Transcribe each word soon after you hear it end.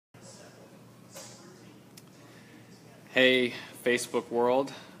Hey, Facebook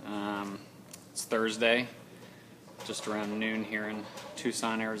world. It's Thursday, just around noon here in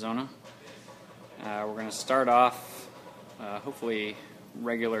Tucson, Arizona. We're going to start off, hopefully,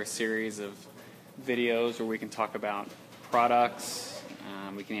 regular series of videos where we can talk about products,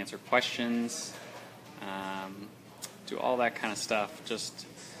 we can answer questions, do all that kind of stuff, just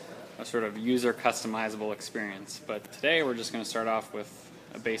a sort of user customizable experience. But today we're just going to start off with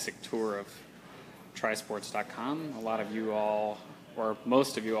a basic tour of trisports.com. A lot of you all, or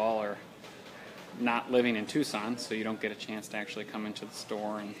most of you all, are not living in Tucson, so you don't get a chance to actually come into the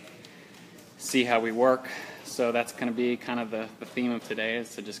store and see how we work. So that's going to be kind of the theme of today,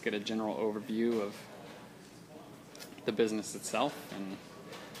 is to just get a general overview of the business itself. And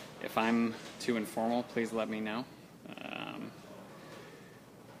if I'm too informal, please let me know.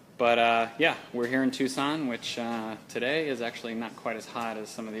 Yeah, we're here in Tucson, which today is actually not quite as hot as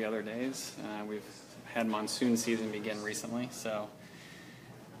some of the other days. We've had monsoon season begin recently, so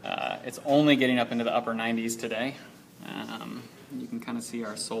it's only getting up into the upper 90s today. You can kind of see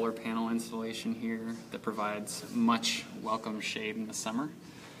our solar panel installation here that provides much welcome shade in the summer.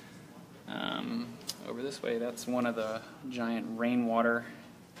 Over this way, that's one of the giant rainwater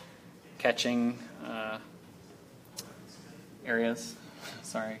catching areas.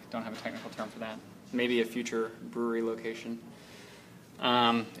 Sorry, don't have a technical term for that. Maybe a future brewery location.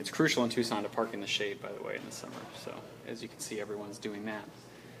 It's crucial in Tucson to park in the shade, by the way, in the summer. So as you can see, everyone's doing that.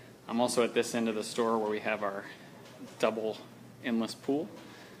 I'm also at this end of the store where we have our double endless pool.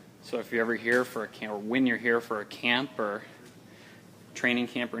 So if you're ever here for a camp, or when you're here for a camp or training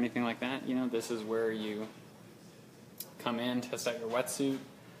camp or anything like that, you know, this is where you come in, test out your wetsuit,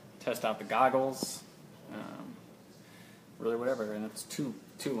 test out the goggles, really whatever. And it's two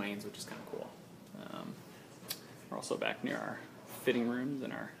lanes, which is kind of cool. We're also back near our fitting rooms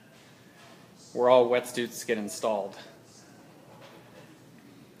and where all wetsuits get installed.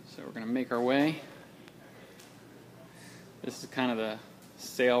 So we're going to make our way. This is kind of the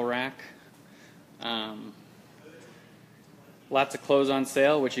sale rack. Lots of clothes on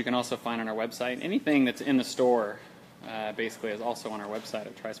sale, which you can also find on our website. Anything that's in the store basically is also on our website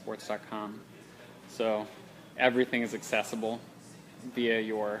at trisports.com. So everything is accessible via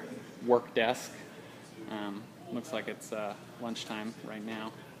your work desk. Looks like it's lunchtime right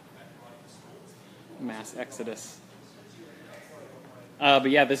now. Mass exodus.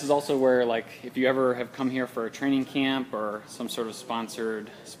 But yeah, this is also where, like, if you ever have come here for a training camp or some sort of sponsored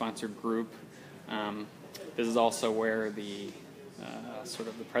group, this is also where the sort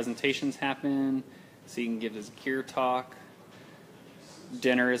of the presentations happen. So you can give this gear talk.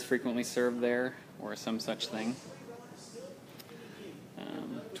 Dinner is frequently served there, or some such thing.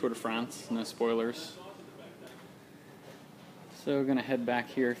 Tour de France, no spoilers. So we're going to head back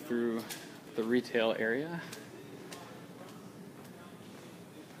here through the retail area.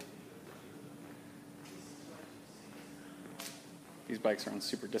 These bikes are on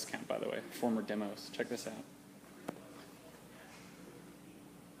super discount, by the way. Former demos. Check this out.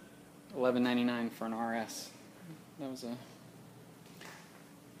 $11.99 for an RS. That was a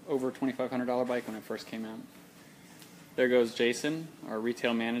over $2,500 bike when it first came out. There goes Jason, our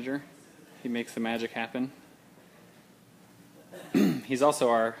retail manager. He makes the magic happen. He's also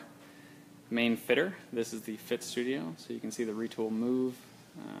our main fitter. This is the Fit Studio, so you can see the retool move,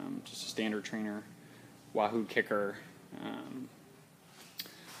 just a standard trainer, Wahoo kicker,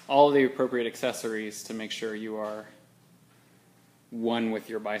 all of the appropriate accessories to make sure you are one with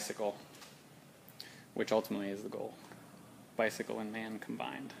your bicycle, which ultimately is the goal. Bicycle and man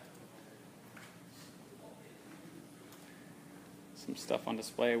combined. Some stuff on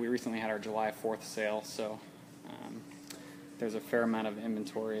display. We recently had our July 4th sale, so there's a fair amount of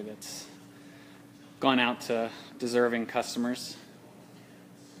inventory that's gone out to deserving customers.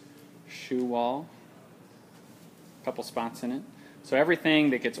 Shoe wall, a couple spots in it. So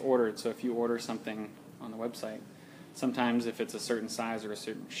everything that gets ordered, so if you order something on the website, sometimes if it's a certain size or a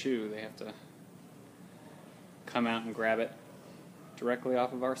certain shoe, they have to come out and grab it directly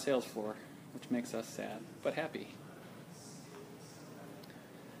off of our sales floor, which makes us sad, but happy.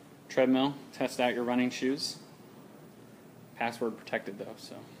 Treadmill, test out your running shoes. Password protected though,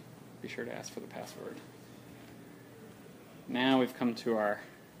 so be sure to ask for the password. Now we've come to our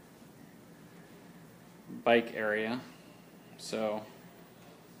bike area. So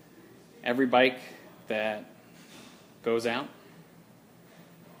every bike that goes out,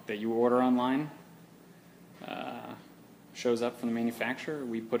 that you order online, shows up from the manufacturer.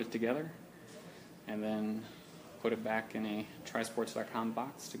 We put it together and then put it back in a trisports.com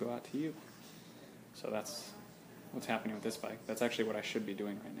box to go out to you. So that's what's happening with this bike. That's actually what I should be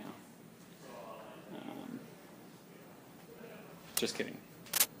doing right now. Just kidding.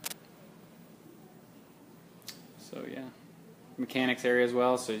 So yeah, mechanics area as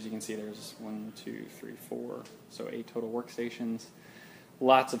well. So as you can see, there's 1, 2, 3, 4, so 8 total workstations.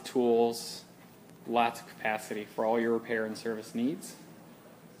 Lots of tools, lots of capacity for all your repair and service needs.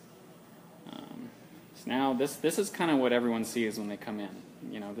 So now this is kind of what everyone sees when they come in.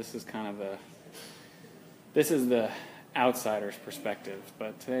 You know, this is kind of the outsider's perspective,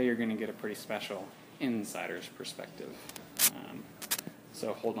 but today you're going to get a pretty special insider's perspective.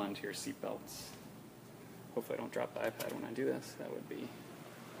 So hold on to your seatbelts. Hopefully I don't drop the iPad when I do this. That would be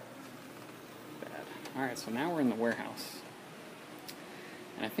bad. Alright, so now we're in the warehouse.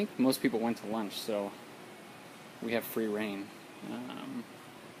 And I think most people went to lunch, so we have free reign.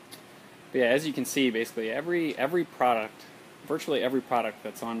 But yeah, as you can see, basically every product, virtually every product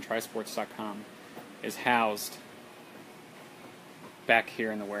that's on trisports.com is housed back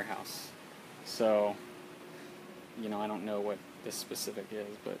here in the warehouse. So, you know, I don't know what this specific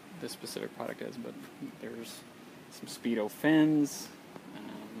is, but this specific product is, but there's some Speedo fins.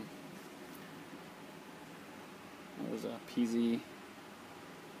 There's a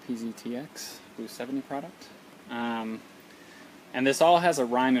PZTX Blue 70 product. And this all has a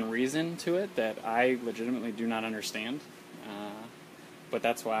rhyme and reason to it that I legitimately do not understand. But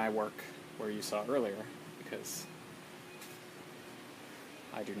that's why I work where you saw earlier, because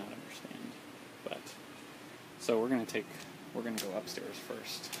I do not understand. But so we're gonna go upstairs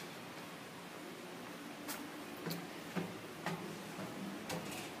first.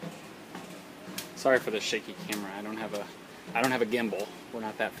 Sorry for the shaky camera. I don't have a gimbal. We're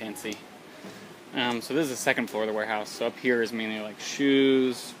not that fancy. So this is the second floor of the warehouse. So up here is mainly like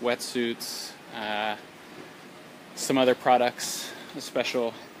shoes, wetsuits, some other products, a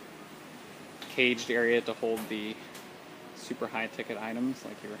special caged area to hold the super high ticket items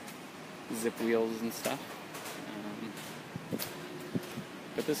like your zip wheels and stuff.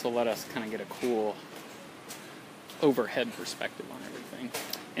 But this will let us kind of get a cool overhead perspective on everything.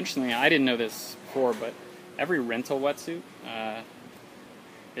 Interestingly, I didn't know this before, but every rental wetsuit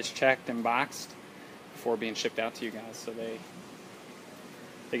is checked and boxed before being shipped out to you guys. So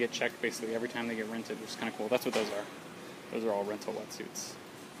they get checked basically every time they get rented, which is kind of cool. That's what those are. Those are all rental wetsuits.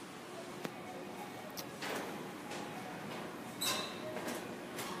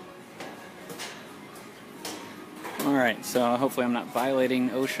 Alright, so hopefully I'm not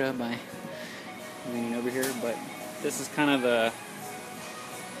violating OSHA by leaning over here, but this is kind of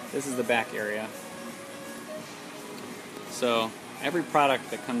this is the back area. So every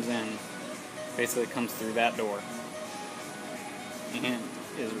product that comes in basically comes through that door and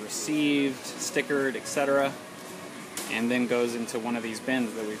is received, stickered, etc., and then goes into one of these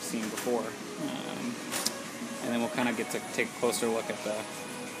bins that we've seen before. And then we'll kind of get to take a closer look at the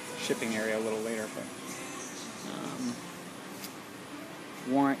shipping area a little later. But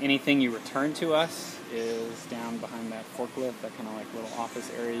anything you return to us is down behind that forklift, that kind of like little office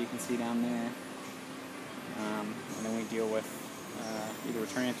area you can see down there. And then we deal with either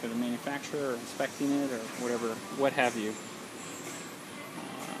returning it to the manufacturer or inspecting it or whatever, what have you.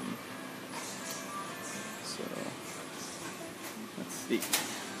 So let's see.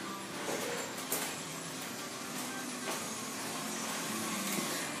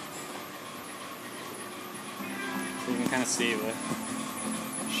 So you can kind of see the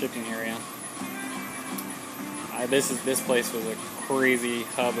shipping area. This place was a crazy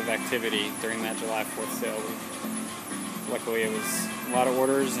hub of activity during that July 4th sale. Luckily it was a lot of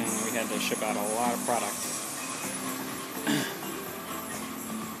orders and we had to ship out a lot of products.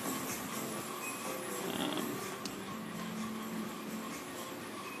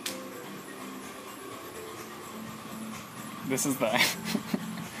 This is the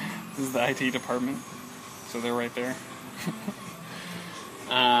this is the IT department, so they're right there.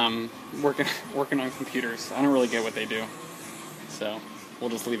 Working on computers. I don't really get what they do, so we'll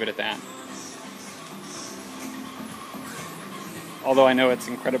just leave it at that. Although I know it's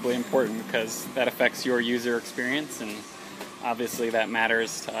incredibly important because that affects your user experience, and obviously that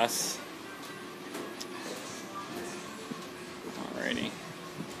matters to us. Alrighty.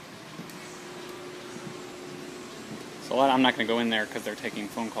 So I'm not going to go in there because they're taking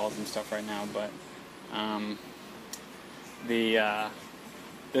phone calls and stuff right now, but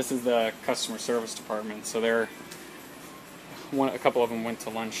this is the customer service department, so a couple of them went to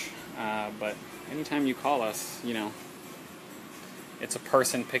lunch, but anytime you call us, you know, it's a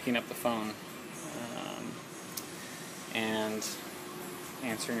person picking up the phone and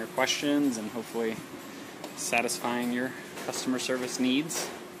answering your questions and hopefully satisfying your customer service needs.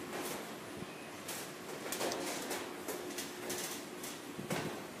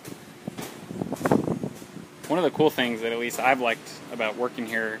 one of the cool things that at least I've liked about working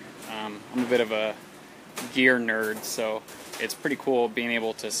here, I'm a bit of a gear nerd, so it's pretty cool being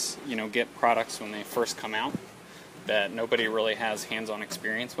able to, you know, get products when they first come out that nobody really has hands-on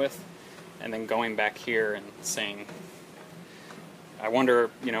experience with, and then going back here and saying, I wonder,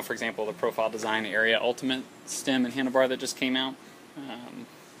 you know, for example, the Profile Design Area Ultimate stem and handlebar that just came out,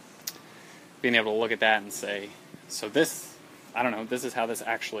 being able to look at that and say, so this, I don't know, this is how this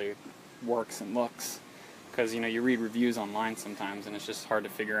actually works and looks. Because, you know, you read reviews online sometimes and it's just hard to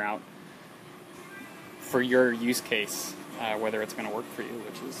figure out for your use case whether it's going to work for you,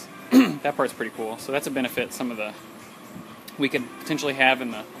 which is, that part's pretty cool. So that's a benefit some of the, we could potentially have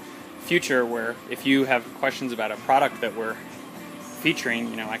in the future, where if you have questions about a product that we're featuring,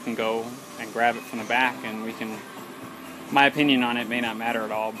 you know, I can go and grab it from the back and we can, my opinion on it may not matter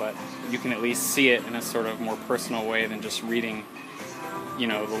at all, but you can at least see it in a sort of more personal way than just reading, you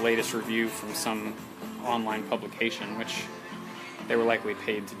know, the latest review from some online publication, which they were likely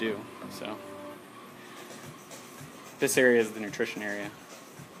paid to do. So this area is the nutrition area.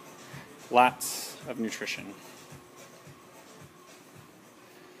 Lots of nutrition.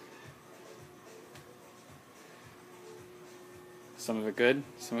 Some of it good,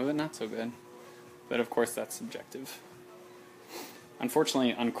 some of it not so good. But of course that's subjective.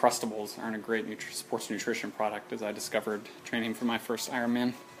 Unfortunately, Uncrustables aren't a great sports nutrition product, as I discovered training for my first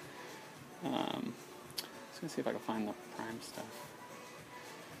Ironman. I'm just going to see if I can find the Prime stuff.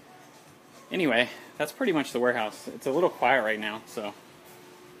 Anyway, that's pretty much the warehouse. It's a little quiet right now, so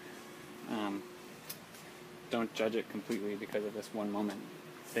don't judge it completely because of this one moment.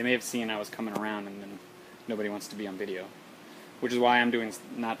 They may have seen I was coming around and then nobody wants to be on video. Which is why I'm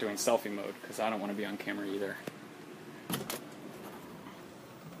not doing selfie mode, because I don't want to be on camera either.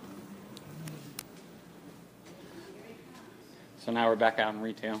 So now we're back out in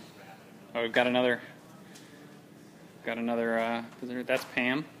retail. Oh, we've got another, visitor. That's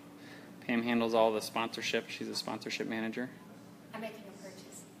Pam. Pam handles all the sponsorship. She's a sponsorship manager. I'm making a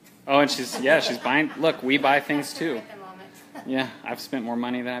purchase. Oh, and she's buying, look, we buy things too. At the moment. Yeah, I've spent more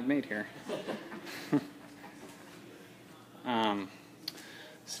money than I've made here.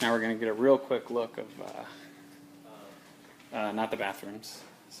 So now we're going to get a real quick look of, not the bathrooms.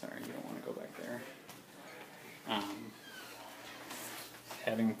 Sorry, you don't want to go back there.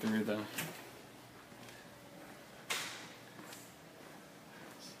 Heading through the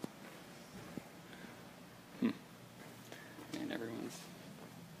and everyone's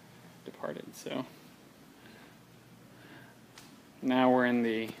departed, so now we're in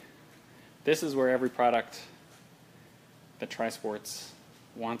the, this is where every product that Trisports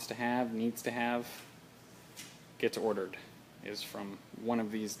wants to have, needs to have, gets ordered, is from one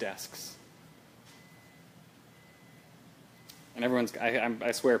of these desks. And everyone's,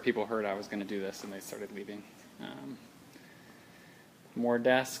 I swear people heard I was going to do this and they started leaving. More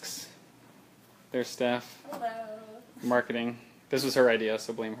desks. There's Steph. Hello. Marketing. This was her idea,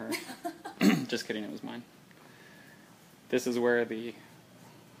 so blame her. Just kidding, it was mine. This is where the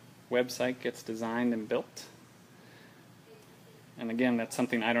website gets designed and built. And again, that's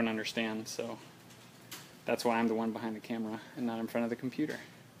something I don't understand, so that's why I'm the one behind the camera and not in front of the computer.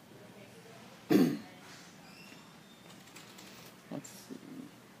 Let's see.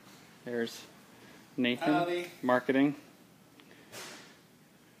 There's Nathan, Howdy. Marketing.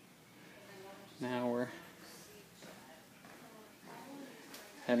 Now we're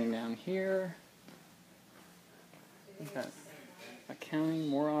heading down here. We've got accounting,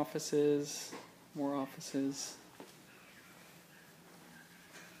 more offices, more offices.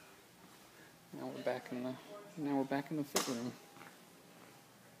 Now we're back in the fit room.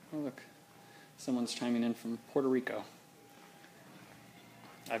 Oh look, someone's chiming in from Puerto Rico.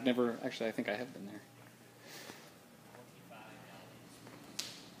 I've never, actually I think I have been there.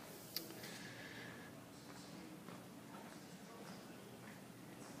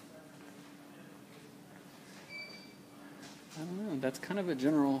 I don't know, that's kind of a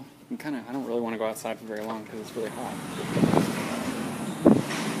general, I don't really want to go outside for very long because it's really hot.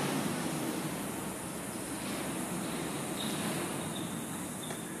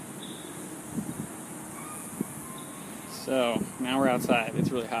 So, now we're outside.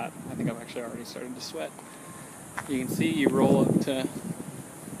 It's really hot. I think I've actually already started to sweat. You can see, you roll up to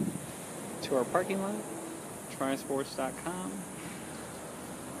our parking lot, trisports.com.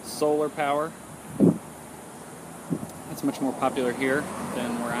 Solar power. That's much more popular here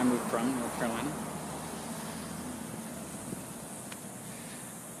than where I moved from, North Carolina.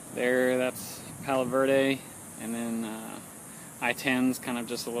 There, that's Palo Verde, and then I-10's kind of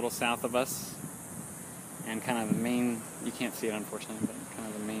just a little south of us. And kind of the main, you can't see it unfortunately, but kind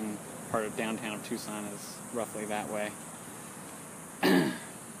of the main part of downtown Tucson is roughly that way.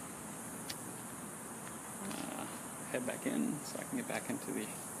 Head back in so I can get back into the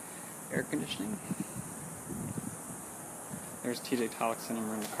air conditioning. There's TJ Tollickson and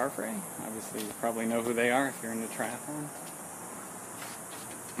Marina Carfrey. Obviously, you probably know who they are if you're into triathlon.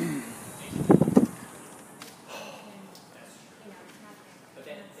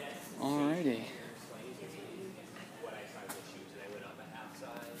 Alrighty.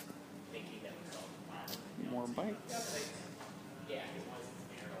 More bikes.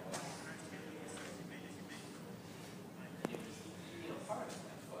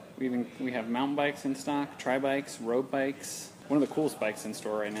 We have mountain bikes in stock, tri-bikes, road bikes. One of the coolest bikes in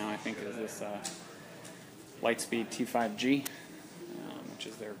store right now, I think, is this Lightspeed T5G, which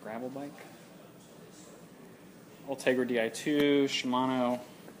is their gravel bike. Ultegra Di2, Shimano,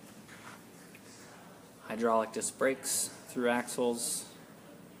 hydraulic disc brakes, through axles,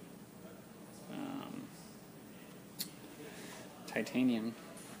 titanium.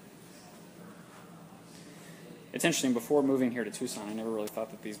 It's interesting, before moving here to Tucson, I never really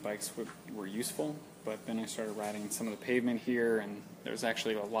thought that these bikes were useful, but then I started riding some of the pavement here, and there's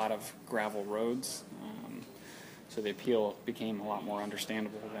actually a lot of gravel roads, so the appeal became a lot more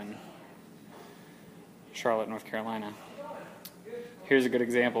understandable than Charlotte, North Carolina. Here's a good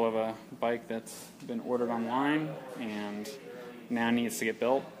example of a bike that's been ordered online and now needs to get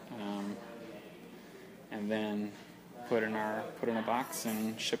built, and then put in a box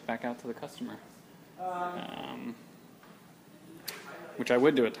and shipped back out to the customer. Which I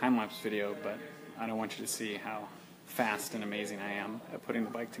would do a time-lapse video, but I don't want you to see how fast and amazing I am at putting the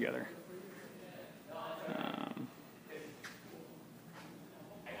bike together.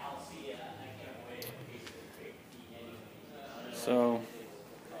 So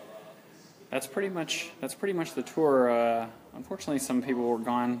that's pretty much the tour. Unfortunately, some people were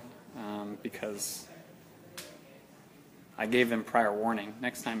gone because I gave them prior warning.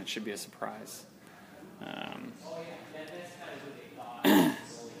 Next time it should be a surprise.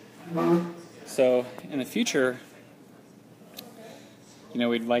 So in the future, we'd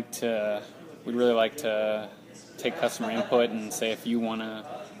really like to take customer input and say if you want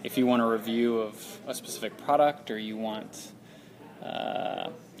a review of a specific product, or you want I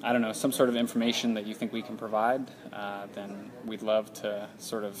don't know, some sort of information that you think we can provide, then we'd love to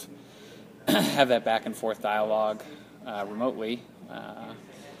sort of have that back and forth dialogue remotely.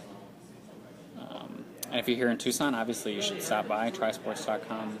 And if you're here in Tucson, obviously you should stop by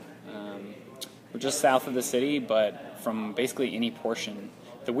trisports.com. We're just south of the city, but from basically any portion.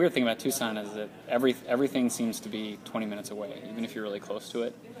 The weird thing about Tucson is that everything seems to be 20 minutes away, even if you're really close to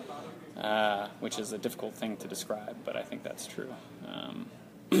it, which is a difficult thing to describe, but I think that's true.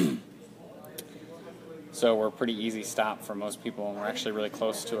 So we're a pretty easy stop for most people, and we're actually really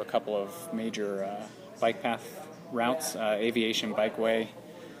close to a couple of major bike path routes. Aviation Bikeway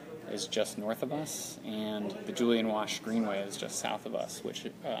is just north of us, and the Julian Wash Greenway is just south of us, which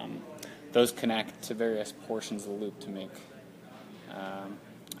those connect to various portions of the loop to make,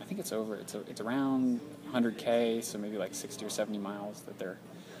 I think it's around 100K, so maybe like 60 or 70 miles that they're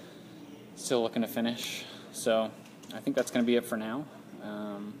still looking to finish. So I think that's going to be it for now.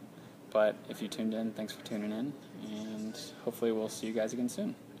 But if you tuned in, thanks for tuning in, and hopefully we'll see you guys again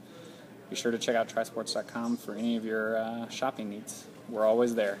soon. Be sure to check out trisports.com for any of your shopping needs. We're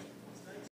always there.